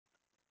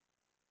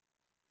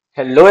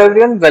Hello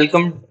everyone,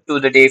 welcome to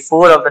the day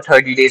 4 of the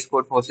 30 days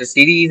CodeForces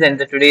series, and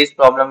the today's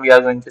problem we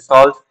are going to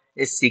solve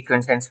is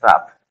sequence and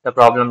swap. The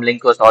problem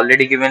link was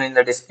already given in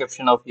the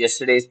description of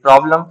yesterday's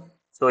problem.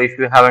 So if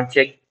you haven't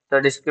checked the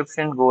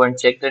description, go and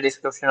check the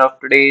description of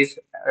today's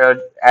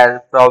as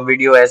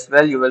video as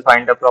well. You will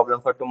find the problem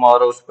for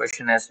tomorrow's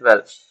question as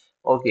well.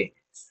 Okay,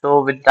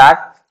 so with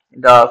that,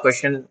 the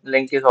question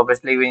link is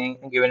obviously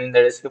given in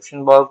the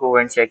description box. Go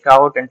and check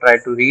out and try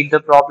to read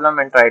the problem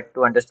and try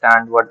to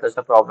understand what does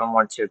the problem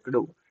wants you to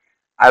do.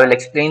 I will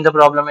explain the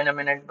problem in a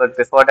minute, but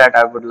before that,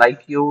 I would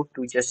like you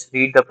to just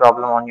read the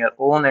problem on your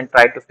own and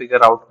try to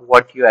figure out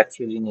what you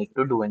actually need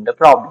to do in the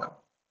problem.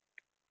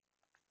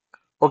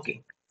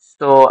 Okay,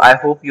 so I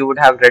hope you would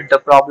have read the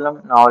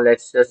problem. Now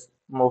let's just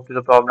move to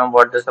the problem.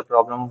 What does the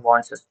problem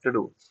wants us to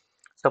do?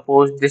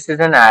 Suppose this is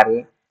an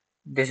array.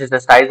 This is the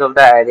size of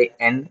the array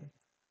n,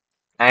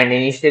 and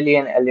initially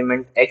an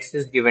element x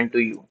is given to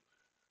you.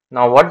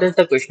 Now, what does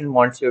the question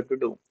wants you to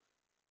do?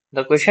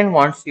 The question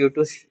wants you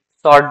to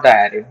sort the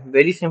array.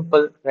 Very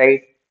simple,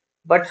 right?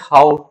 But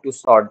how to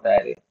sort the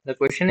array? The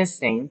question is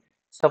saying,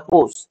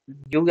 suppose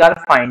you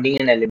are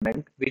finding an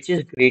element which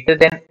is greater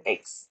than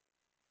x.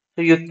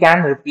 So you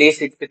can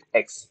replace it with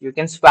x. You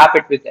can swap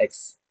it with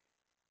x.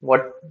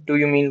 What do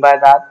you mean by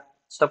that?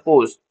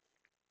 Suppose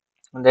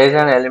there is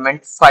an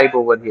element 5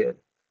 over here.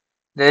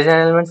 There is an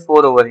element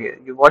 4 over here.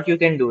 What you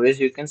can do is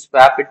you can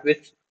swap it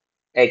with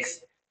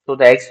x. So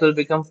the x will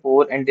become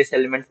 4 and this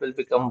element will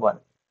become 1.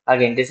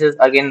 Again, this is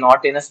again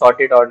not in a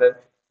sorted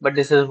order, but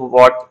this is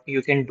what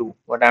you can do.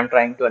 What I'm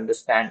trying to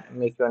understand,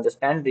 make you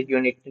understand that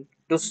you need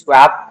to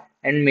swap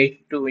and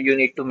you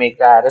need to make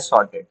the array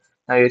sorted.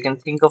 Now you can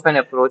think of an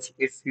approach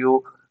if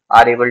you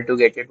are able to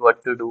get it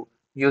what to do.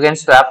 You can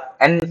swap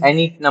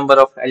any number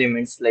of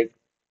elements like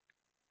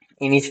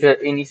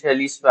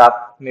initially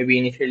swap, maybe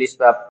initially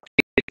swap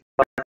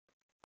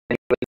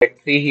get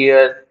 3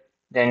 here,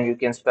 then you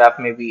can swap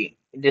maybe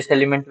this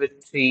element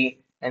with 3,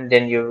 and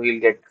then you will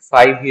get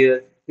 5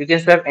 here. You can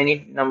swap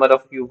any number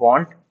of you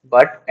want,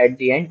 but at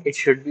the end it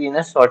should be in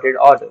a sorted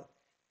order.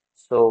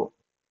 So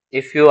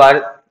if you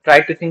are try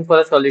to think for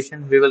a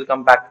solution, we will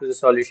come back to the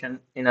solution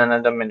in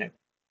another minute.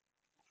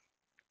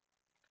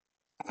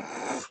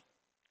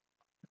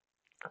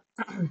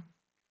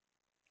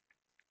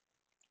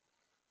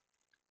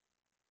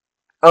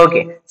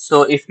 Okay,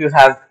 so if you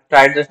have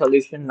tried the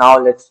solution, now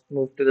let's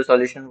move to the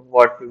solution.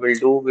 What we will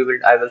do,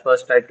 I will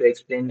first try to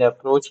explain the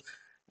approach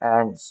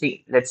and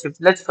see. Let's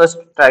first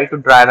try to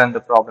dry run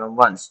the problem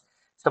once.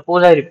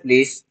 Suppose I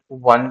replace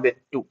 1 with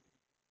 2.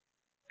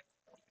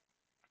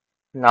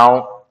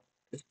 Now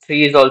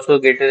 3 is also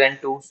greater than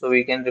 2, so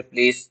we can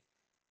replace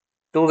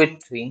 2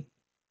 with 3.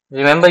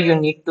 Remember, you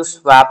need to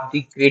swap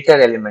the greater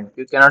element.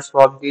 You cannot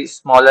swap the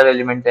smaller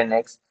element than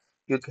x.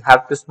 You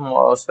have to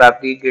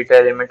swap the greater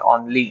element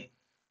only.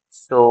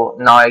 So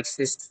now x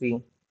is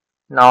 3.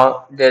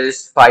 Now there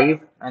is 5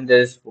 and there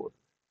is 4.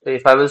 So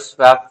if I will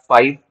swap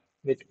 5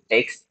 with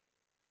x,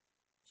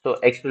 so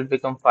x will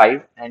become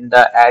 5 and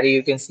the array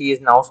you can see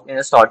is now in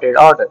a sorted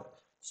order.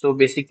 So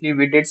basically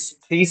we did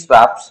 3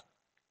 swaps.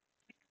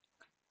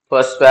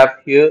 First swap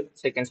here,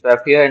 second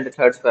swap here, and the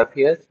third swap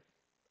here.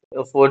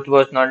 The fourth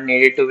was not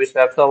needed to be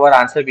swapped, so our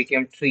answer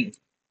became 3.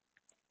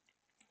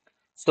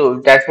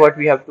 So that's what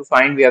we have to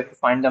find. We have to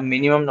find the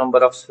minimum number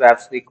of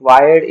swaps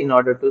required in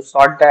order to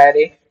sort the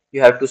array.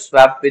 You have to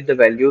swap with the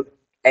value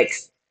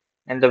x,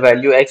 and the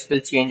value x will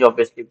change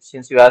obviously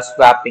since you are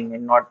swapping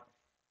and not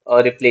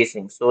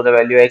replacing. So the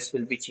value x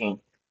will be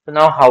changed. So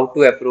now how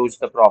to approach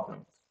the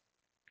problem?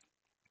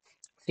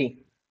 See,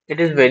 it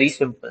is very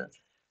simple.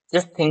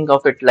 Just think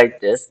of it like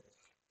this.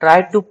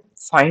 Try to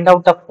find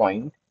out the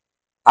point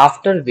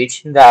after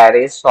which the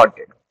array is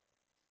sorted.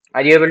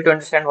 Are you able to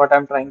understand what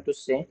I'm trying to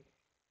say?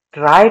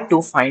 Try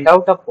to find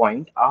out a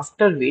point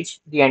after which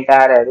the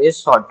entire array is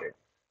sorted.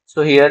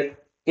 So here,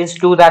 is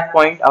 2 that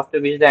point after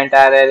which the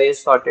entire array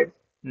is sorted?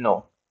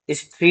 No.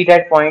 Is 3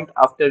 that point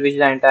after which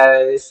the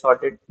entire array is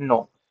sorted?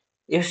 No.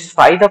 Is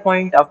 5 the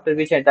point after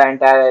which the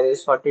entire array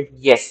is sorted?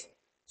 Yes.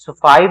 So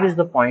 5 is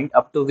the point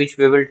up to which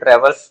we will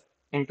traverse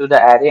into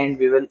the array and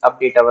we will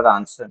update our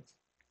answer.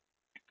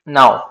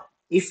 Now,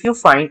 if you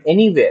find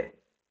anywhere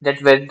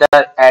that where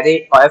the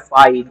array of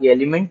I, the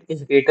element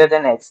is greater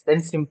than x,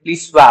 then simply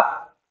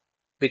swap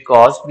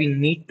because we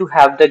need to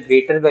have the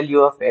greater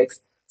value of x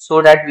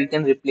so that we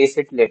can replace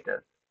it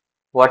later.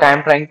 What I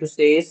am trying to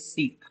say is,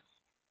 see,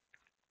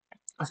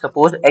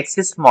 suppose x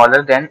is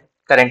smaller than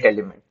current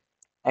element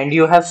and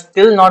you have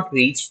still not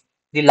reached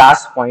the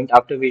last point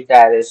after which the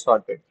array is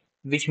sorted,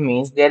 which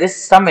means there is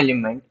some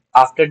element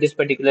after this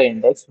particular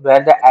index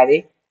where the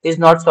array is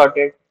not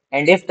sorted,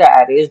 and if the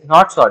array is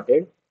not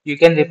sorted, you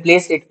can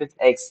replace it with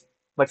x.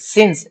 But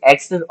since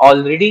x is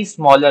already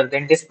smaller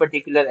than this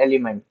particular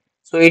element,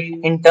 so it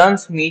in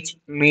turns means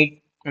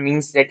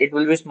that it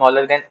will be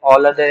smaller than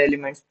all other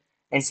elements,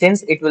 and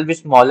since it will be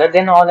smaller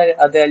than all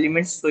other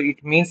elements, so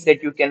it means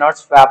that you cannot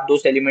swap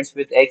those elements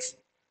with x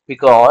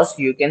because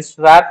you can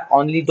swap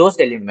only those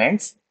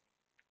elements.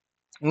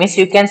 Means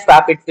you can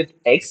swap it with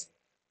x,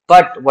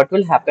 But what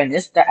will happen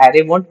is the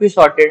array won't be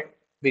sorted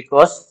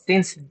because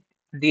since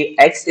the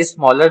x is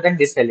smaller than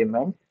this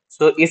element,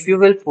 so if you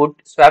will put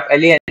swap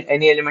any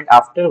element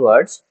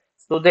afterwards,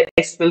 so the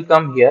x will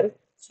come here.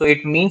 So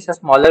it means a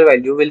smaller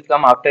value will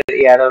come after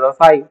ARR of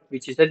I,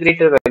 which is a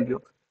greater value.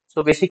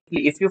 So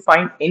basically, if you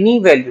find any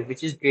value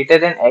which is greater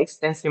than x,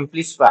 then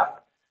simply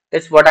swap.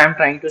 That's what I'm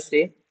trying to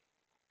say.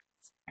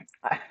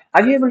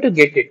 Are you able to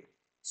get it?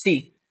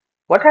 See,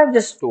 what I've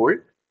just told,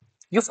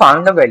 you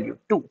found the value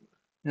 2.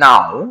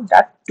 Now,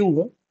 that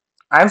 2,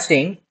 I'm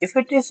saying if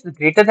it is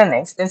greater than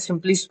x, then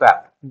simply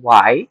swap.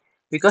 Why?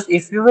 Because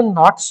if you will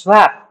not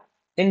swap,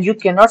 then you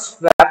cannot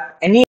swap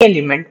any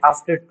element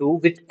after 2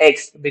 with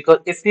x. Because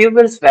if you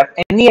will swap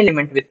any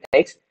element with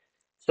x,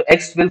 so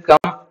x will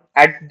come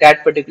at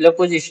that particular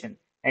position.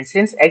 And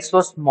since x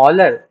was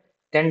smaller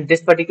than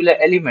this particular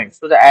element,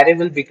 so the array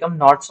will become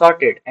not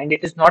sorted. And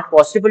it is not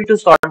possible to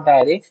sort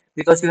the array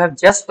because you have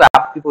just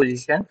swapped the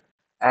position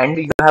and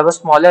you have a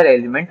smaller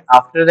element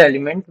after the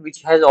element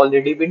which has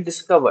already been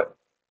discovered.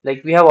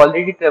 Like we have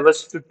already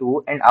traversed to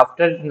 2 and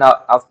after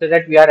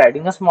that we are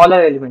adding a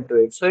smaller element to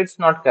it. So it's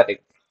not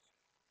correct.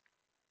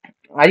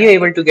 Are you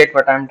able to get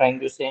what I'm trying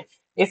to say?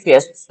 If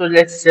yes, so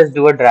let's just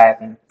do a dry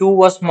run. 2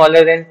 was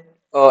smaller than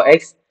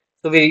x,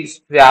 so we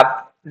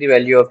swapped the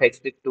value of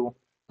x with 2.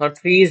 Now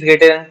 3 is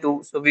greater than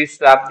 2, so we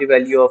swap the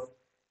value of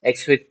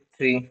x with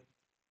 3.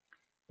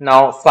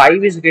 Now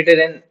 5 is greater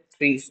than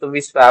 3, so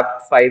we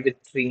swap 5 with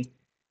 3.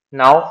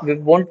 Now we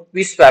won't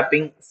be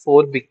swapping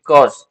 4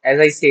 because,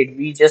 as I said,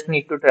 we just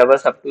need to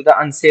traverse up to the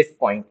unsafe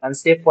point.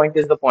 Unsafe point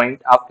is the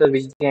point after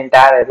which the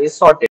entire array is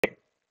sorted.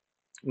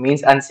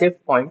 Means unsafe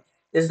point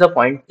is the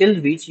point till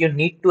which you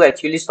need to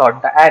actually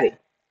sort the array.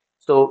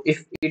 So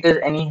if it is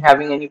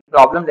having any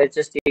problem, let's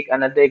just take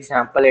another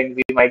example and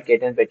we might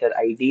get a better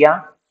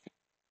idea.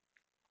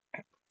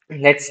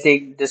 Let's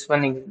take this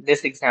one,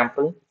 this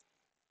example,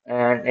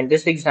 and in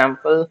this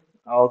example,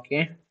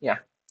 okay, yeah.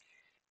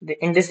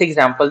 In this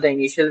example, the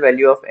initial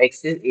value of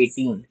x is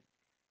 18.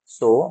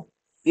 So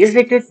is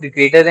it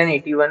greater than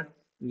 81?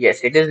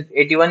 Yes, it is.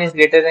 81 is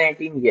greater than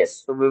 18.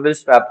 Yes. So we will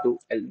swap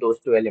those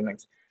two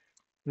elements.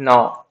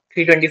 Now,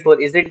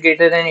 324, is it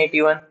greater than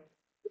 81?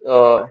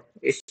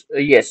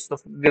 Yes, so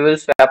we will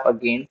swap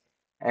again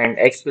and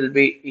x will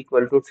be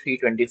equal to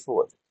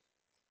 324.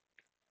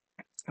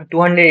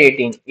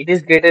 218, it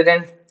is greater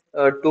than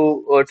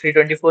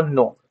 324?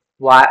 No.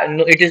 Why?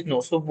 No, it is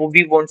no. So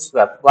we won't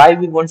swap. Why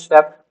we won't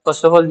swap?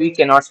 First of all, we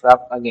cannot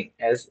swap again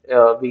as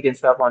we can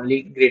swap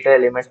only greater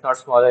elements, not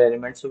smaller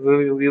elements. So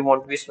we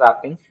won't be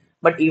swapping.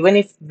 But even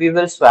if we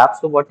will swap,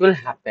 so what will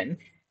happen?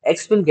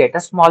 X will get a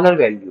smaller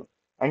value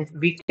and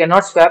we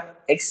cannot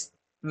swap x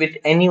with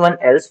anyone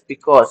else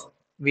because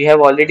we have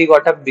already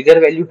got a bigger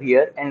value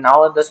here and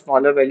now the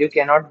smaller value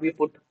cannot be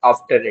put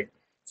after it.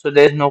 So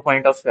there is no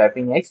point of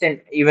swapping x, and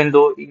even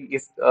though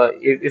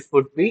if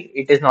would be,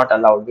 it is not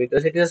allowed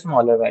because it is a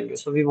smaller value.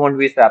 So we won't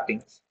be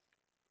swapping.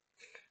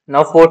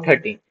 Now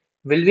 413.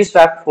 Will we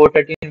swap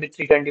 413 with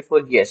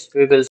 324? Yes,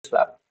 we will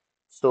swap.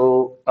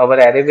 So our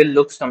array will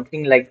look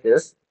something like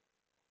this.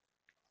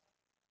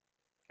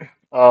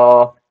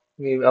 Uh,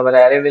 our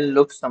array will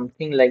look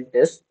something like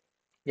this.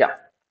 Yeah,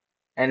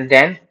 and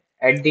then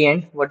at the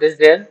end, what is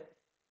there?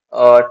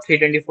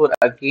 324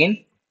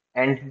 again,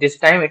 and this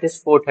time it is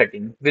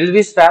 413. Will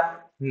we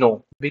swap?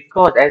 No,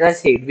 because as I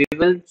said, we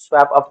will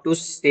swap up to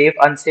safe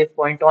unsafe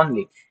point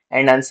only,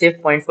 and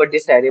unsafe point for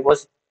this array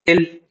was till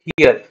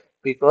here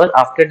because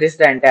after this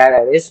the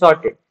entire array is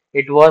sorted.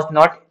 It was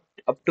not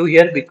up to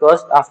here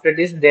because after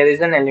this there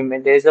is an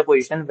element, there is a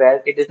position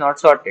where it is not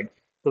sorted.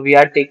 So we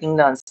are taking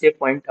the unsafe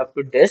point up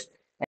to this,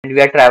 and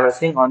we are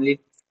traversing only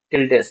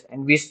till this,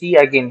 and we see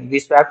again we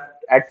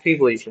swapped at three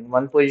position,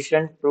 one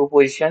position, two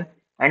position,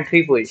 and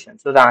three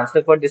positions. So the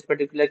answer for this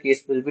particular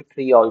case will be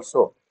 3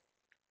 also.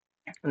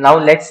 Now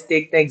let's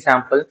take the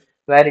example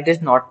where it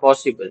is not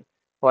possible.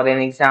 For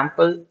an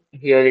example,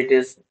 here it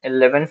is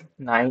 11,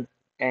 9,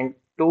 and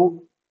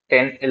 2,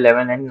 10,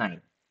 11, and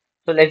 9.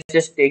 So let's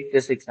just take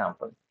this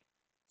example.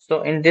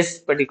 So in this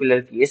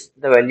particular case,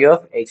 the value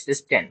of x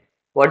is 10.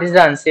 What is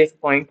the unsafe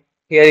point?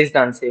 Here is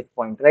the unsafe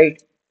point,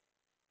 right?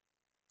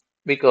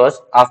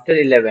 Because after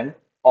 11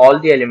 all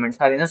the elements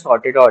are in a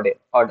sorted order,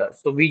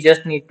 so we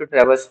just need to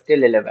traverse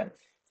till 11.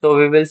 So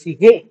we will see,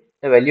 hey,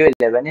 the value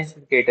 11 is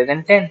greater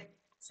than 10,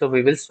 so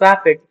we will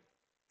swap it,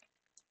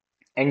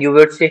 and you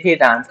would say, hey,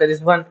 the answer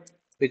is 1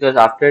 because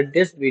after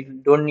this we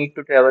don't need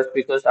to traverse,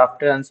 because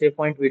after unsafe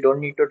point we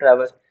don't need to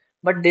traverse.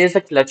 But there's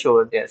a clutch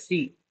over there.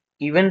 See,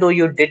 even though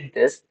you did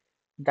this,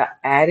 the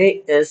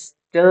array is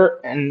still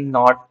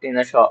not in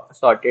a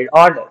sorted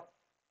order.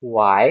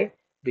 Why?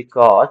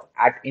 Because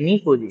at any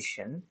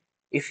position,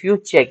 if you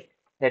check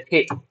that,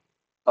 hey,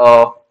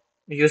 uh,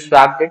 you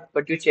swapped it,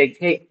 but you check,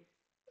 hey,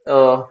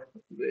 the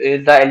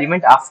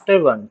element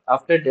after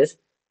this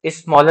is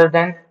smaller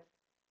than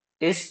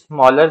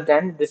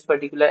this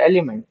particular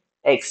element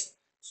x.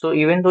 So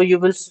even though you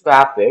will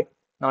swap it,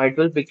 now it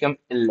will become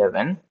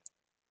 11.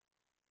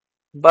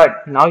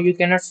 But now you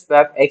cannot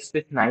swap x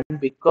with 9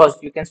 because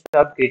you can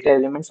swap greater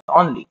elements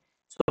only.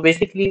 So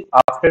basically,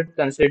 after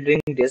considering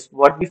this,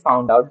 what we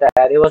found out, the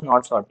array was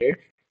not sorted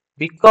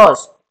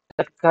because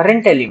the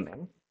current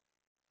element,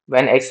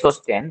 when x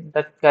was 10,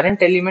 the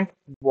current element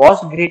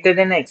was greater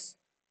than x,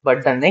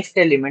 but the next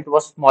element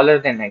was smaller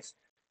than x.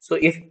 So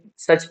if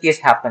such case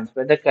happens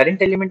where the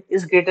current element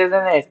is greater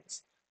than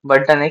x,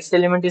 but the next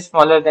element is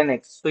smaller than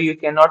x, so you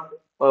cannot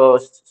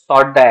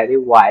sort the array.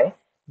 Why?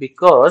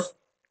 Because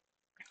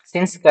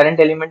since current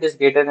element is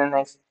greater than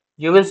x,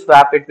 you will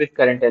swap it with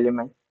current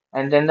element,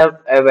 and then the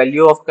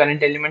value of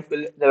current element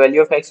will, the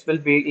value of x will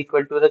be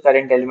equal to the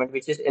current element,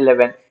 which is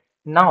 11.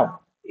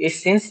 Now,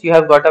 since you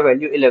have got a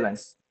value 11,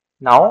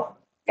 now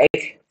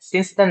x,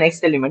 since the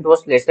next element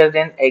was lesser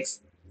than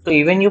x, so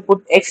even you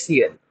put x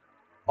here,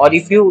 or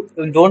if you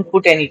don't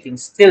put anything,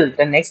 still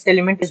the next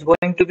element is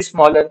going to be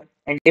smaller.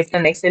 And if the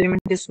next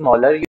element is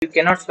smaller, you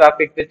cannot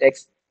swap it with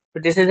x.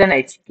 So this is an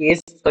edge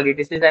case, sorry,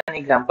 this is an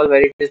example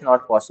where it is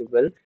not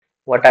possible.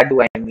 What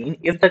do I mean?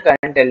 If the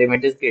current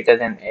element is greater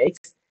than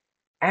x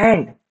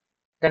and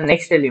the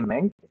next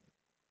element,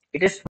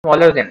 it is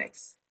smaller than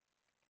x.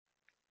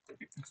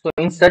 So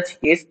in such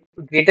case,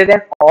 greater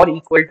than or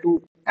equal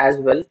to as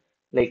well,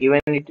 like even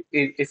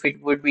if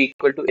it would be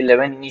equal to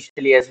 11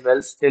 initially as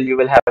well, still you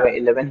will have a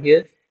 11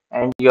 here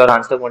and your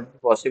answer won't be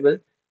possible.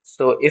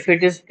 So if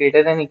it is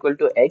greater than equal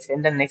to x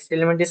and the next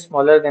element is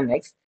smaller than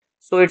x,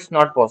 so it's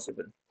not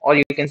possible. Or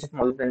you can say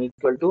smaller than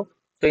equal to.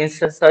 So in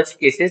such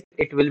cases,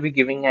 it will be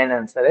giving an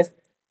answer as,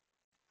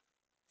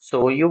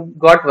 so you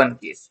got one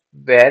case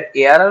where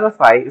ARR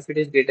of I, if it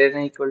is greater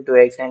than equal to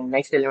x and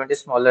next element is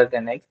smaller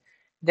than x,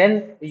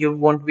 then you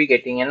won't be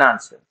getting an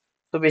answer.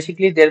 So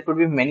basically there could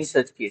be many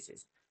such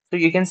cases. So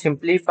you can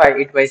simplify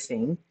it by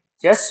saying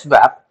just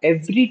swap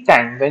every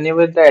time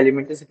whenever the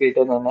element is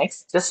greater than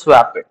x, just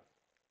swap it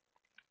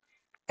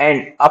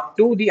and up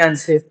to the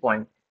unsafe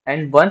point.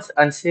 And once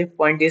unsafe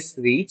point is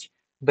reached,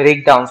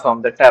 break down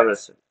from the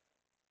traversal.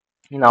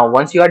 Now,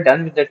 once you are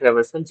done with the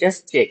traversal,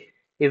 just check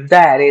if the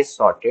array is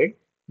sorted,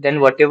 then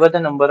whatever the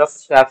number of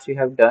swaps you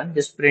have done,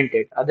 just print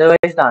it. Otherwise,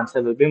 the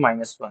answer will be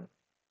 -1.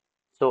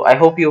 So I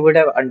hope you would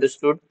have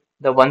understood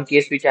the one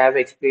case which I have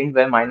explained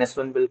where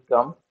 -1 will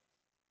come.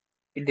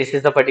 This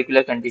is the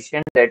particular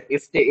condition that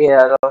if the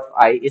ARR of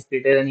I is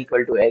greater than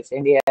equal to x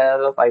and the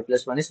ARR of I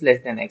plus 1 is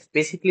less than x.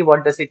 Basically,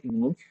 what does it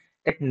mean?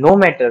 That no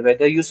matter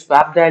whether you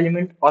swap the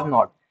element or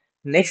not,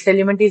 next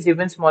element is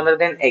even smaller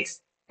than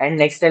x and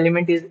next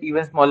element is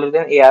even smaller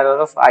than ARR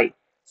of I.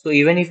 So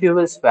even if you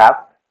will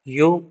swap,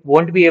 you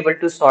won't be able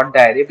to sort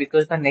the array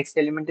because the next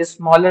element is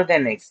smaller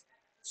than x.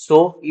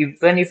 So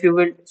even if you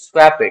will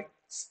swap it,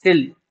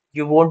 still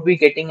you won't be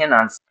getting an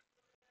answer.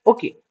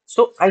 Okay,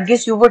 so I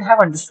guess you would have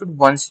understood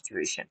one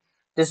situation.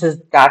 This is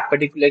that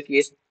particular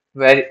case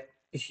where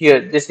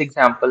here, this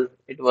example,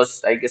 it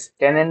was, I guess,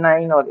 10 and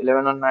 9 or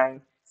 11 and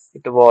 9.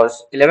 It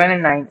was 11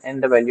 and 9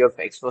 and the value of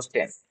x was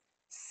 10.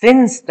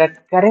 Since the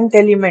current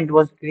element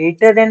was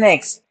greater than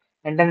x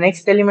and the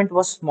next element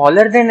was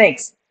smaller than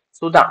x,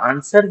 so the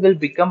answer will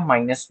become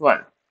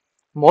 -1.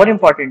 More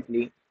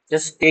importantly,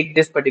 just take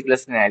this particular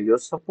scenario.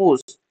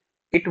 Suppose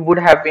it would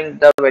have been,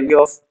 the value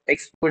of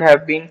x would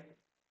have been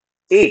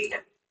 8.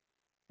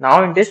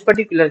 Now, in this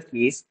particular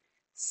case,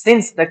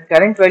 since the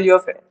current value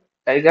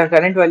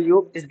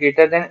is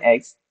greater than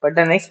x, but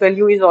the next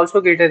value is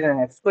also greater than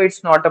x, so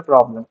it's not a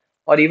problem.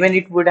 Or even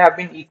it would have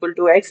been equal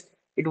to x,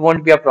 it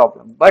won't be a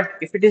problem. But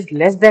if it is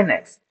less than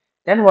x,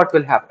 then what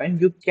will happen?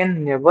 You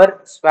can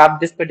never swap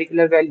this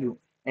particular value.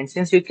 And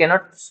since you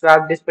cannot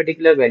swap this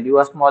particular value,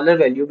 a smaller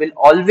value will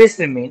always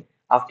remain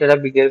after a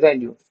bigger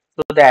value.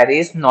 So the array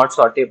is not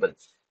sortable.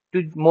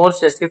 To more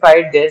specify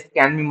it, there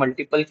can be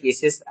multiple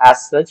cases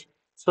as such.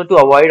 So to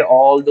avoid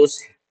all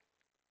those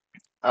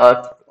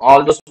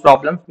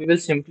problems, we will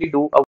simply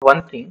do a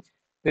one thing.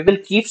 We will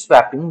keep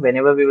swapping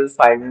whenever we will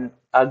find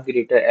a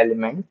greater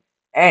element.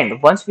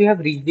 And once we have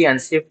reached the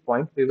unsafe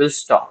point, we will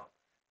stop.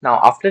 Now,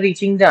 after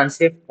reaching the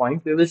unsafe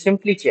point, we will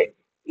simply check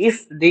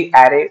if the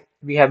array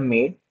we have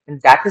made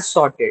and that is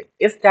sorted.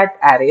 If that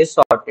array is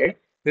sorted,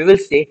 we will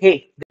say,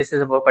 hey, this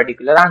is our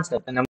particular answer,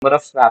 the number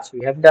of swaps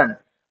we have done.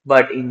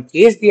 But in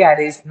case the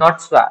array is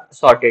not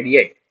sorted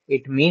yet,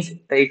 it means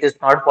that it is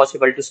not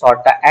possible to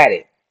sort the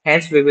array.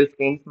 Hence, we will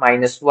print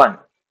 -1.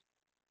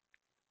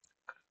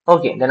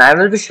 Okay, then I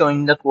will be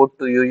showing the code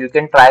to you. You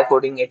can try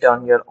coding it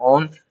on your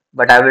own,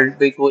 but I will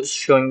be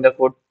showing the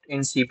code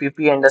in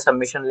CPP and the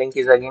submission link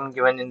is again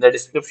given in the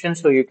description,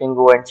 so you can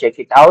go and check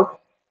it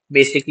out.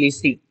 Basically,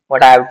 see,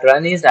 what I have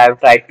done is I have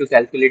tried to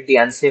calculate the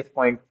unsafe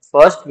point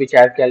first, which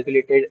I have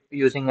calculated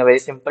using a very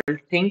simple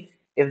thing.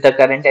 If the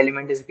current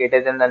element is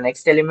greater than the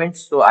next element,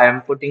 so I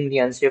am putting the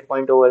unsafe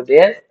point over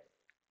there.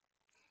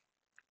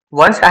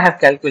 Once I have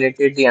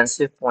calculated the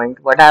unsafe point,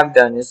 what I have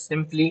done is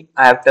simply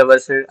I have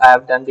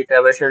done the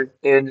traversal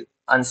till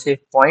unsafe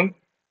point,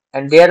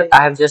 and there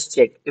I have just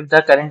checked if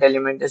the current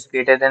element is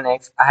greater than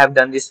x. I have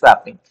done the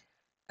swapping,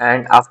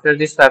 and after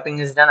the swapping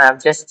is done, I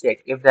have just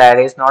checked if the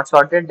array is not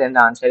sorted, then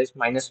the answer is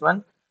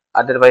 -1.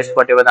 Otherwise,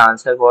 whatever the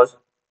answer was,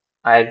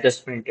 I have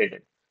just printed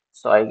it.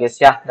 So I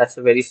guess, yeah, that's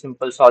a very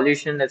simple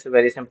solution. That's a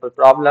very simple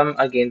problem.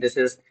 Again, this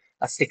is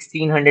a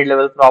 1600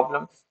 level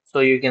problem. So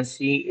you can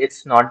see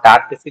it's not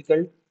that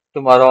difficult.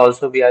 Tomorrow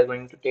also we are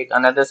going to take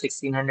another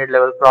 1600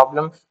 level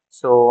problem.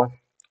 So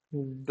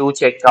do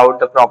check out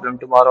the problem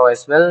tomorrow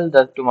as well.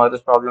 The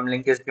tomorrow's problem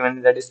link is given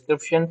in the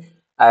description.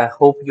 I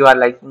hope you are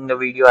liking the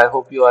video. I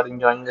hope you are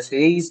enjoying the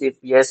series. If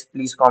yes,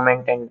 please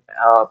comment and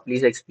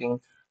please explain.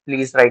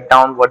 Please write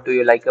down what do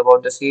you like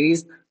about the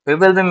series. We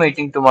will be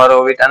meeting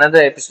tomorrow with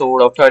another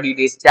episode of 30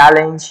 Days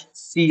Challenge.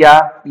 See ya.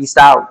 Peace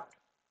out.